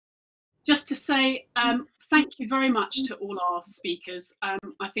just to say thank you very much to all our speakers.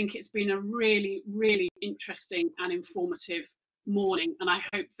 I think it's been a really, really interesting and informative morning, and I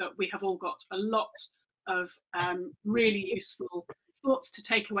hope that we have all got a lot of really useful thoughts to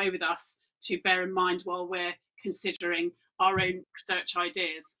take away with us to bear in mind while we're considering our own research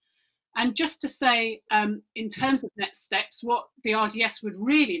ideas. And just to say, in terms of next steps, what the RDS would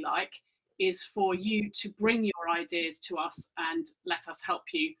really like is for you to bring your ideas to us and let us help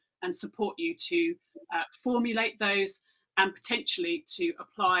you and support you to formulate those and potentially to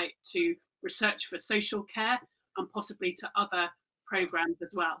apply to research for social care and possibly to other programmes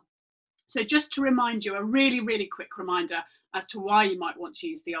as well. So just to remind you, a really, really quick reminder as to why you might want to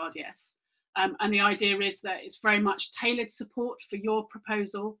use the RDS. And the idea is that it's very much tailored support for your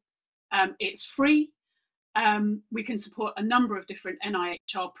proposal. It's free. We can support a number of different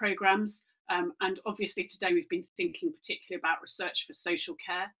NIHR programmes. And obviously today we've been thinking particularly about research for social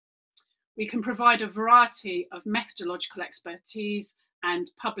care. We can provide a variety of methodological expertise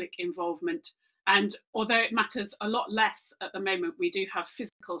and public involvement. And although it matters a lot less at the moment, we do have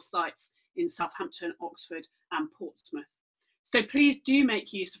physical sites in Southampton, Oxford and Portsmouth. So please do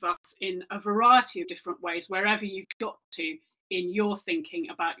make use of us in a variety of different ways, wherever you've got to in your thinking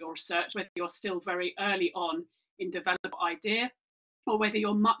about your research, whether you're still very early on in developing an idea, or whether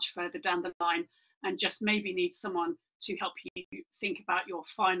you're much further down the line and just maybe need someone to help you think about your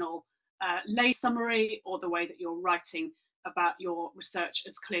final lay summary or the way that you're writing about your research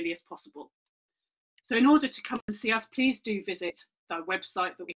as clearly as possible. So in order to come and see us, please do visit the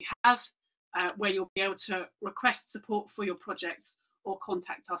website that we have, where you'll be able to request support for your projects or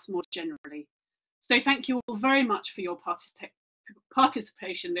contact us more generally. So thank you all very much for your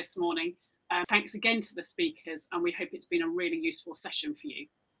participation this morning. Thanks again to the speakers, and we hope it's been a really useful session for you.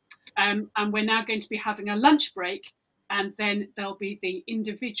 And we're now going to be having a lunch break, and then there'll be the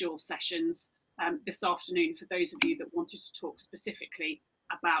individual sessions this afternoon for those of you that wanted to talk specifically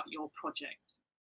about your project.